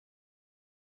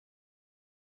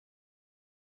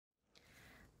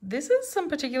this is some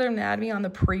particular anatomy on the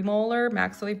premolar,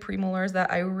 maxillary premolars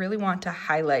that I really want to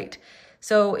highlight.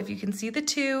 So if you can see the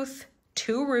tooth,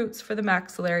 2 roots for the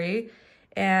maxillary,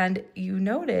 and you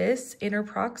notice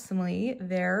interproximally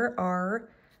there are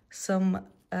some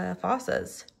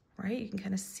fossas, right? You can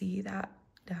kind of see that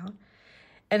down.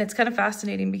 And it's kind of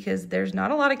fascinating because there's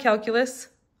not a lot of calculus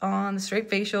on the straight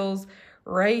facials.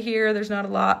 Right here, there's not a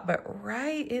lot, but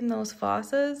right in those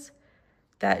fossas,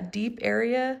 that deep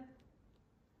area,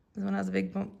 this one has a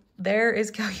big bump, there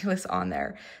is calculus on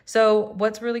there. So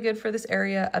what's really good for this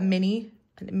area, a mini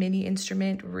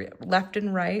instrument, left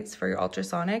and rights for your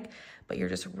ultrasonic, but you're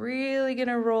just really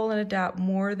gonna roll and adapt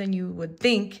more than you would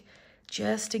think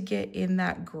just to get in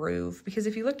that groove. Because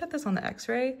if you looked at this on the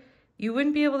x-ray, you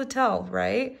wouldn't be able to tell,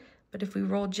 right? But if we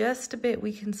roll just a bit,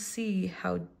 we can see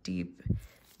how deep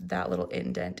that little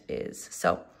indent is.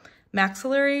 So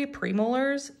maxillary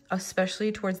premolars,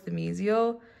 especially towards the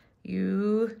mesial,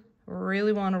 you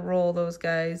really want to roll those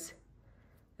guys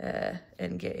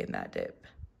and get in that dip.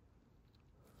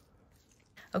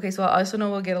 Okay, so I also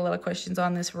know we'll get a lot of questions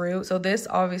on this root. So this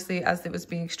obviously, as it was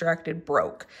being extracted,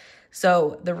 broke.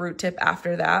 So the root tip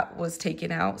after that was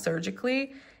taken out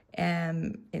surgically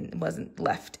and it wasn't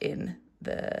left in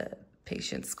the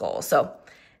patient's skull. So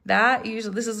that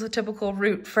usually, this is a typical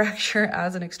root fracture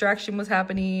as an extraction was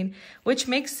happening, which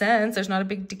makes sense. There's not a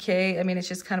big decay. I mean, it's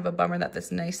just kind of a bummer that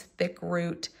this nice thick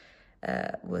root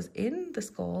was in the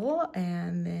skull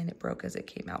and then it broke as it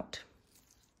came out.